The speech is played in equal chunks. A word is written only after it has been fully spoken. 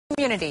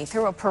Community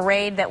through a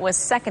parade that was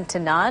second to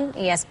none.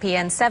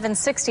 ESPN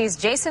 760's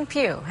Jason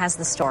Pugh has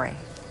the story.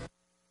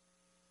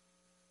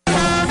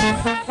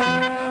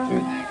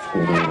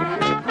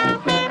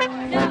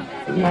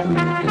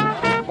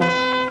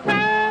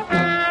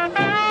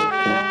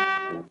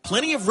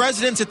 Plenty of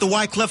residents at the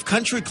Wycliffe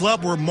Country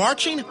Club were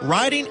marching,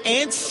 riding,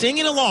 and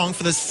singing along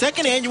for the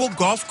second annual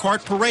golf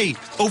cart parade.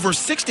 Over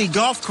 60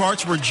 golf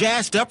carts were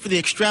jazzed up for the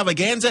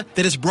extravaganza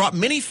that has brought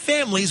many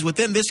families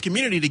within this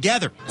community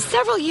together.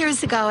 Several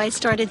years ago, I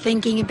started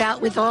thinking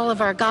about, with all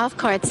of our golf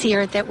carts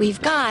here that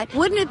we've got,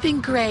 wouldn't it have been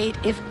great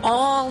if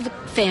all the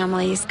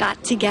families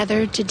got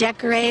together to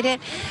decorate it?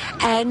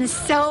 And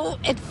so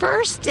at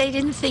first, they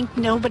didn't think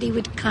nobody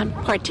would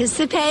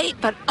participate,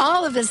 but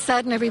all of a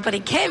sudden, everybody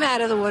came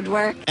out of the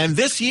woodwork. And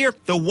this year,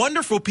 the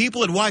wonderful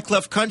people at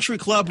Wycliffe Country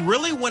Club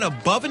really went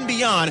above and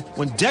beyond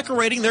when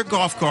decorating their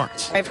golf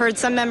carts. I've heard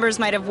some members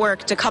might have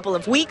worked a couple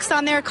of weeks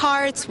on their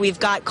carts. We've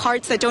got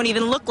carts that don't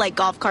even look like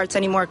golf carts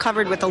anymore,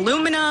 covered with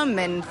aluminum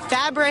and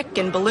fabric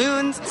and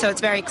balloons, so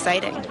it's very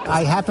exciting.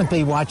 I happened to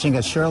be watching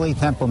a Shirley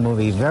Temple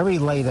movie very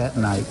late at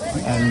night,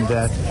 and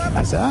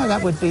I said,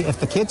 that would be, if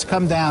the kids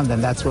come down,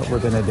 then that's what we're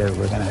going to do.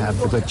 We're going to have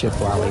the good chip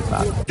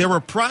lollipop. There were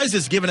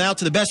prizes given out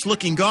to the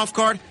best-looking golf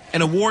cart,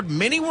 an award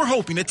many were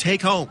hoping to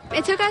take home.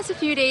 It took us a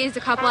few days,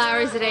 a couple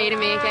hours a day to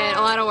make it,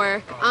 a lot of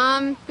work.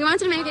 We wanted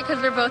to make it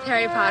because we're both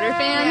Harry Potter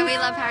fans. Yeah, we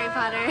love Harry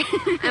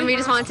Potter. And we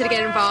just wanted to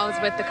get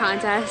involved with the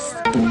contest.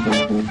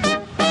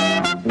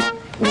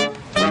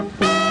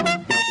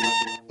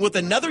 With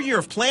another year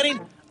of planning,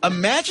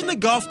 imagine the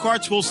golf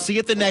carts we'll see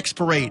at the next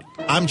parade.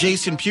 I'm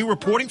Jason Pugh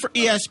reporting for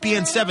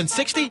ESPN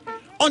 760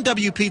 on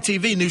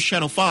WPTV News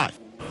Channel 5.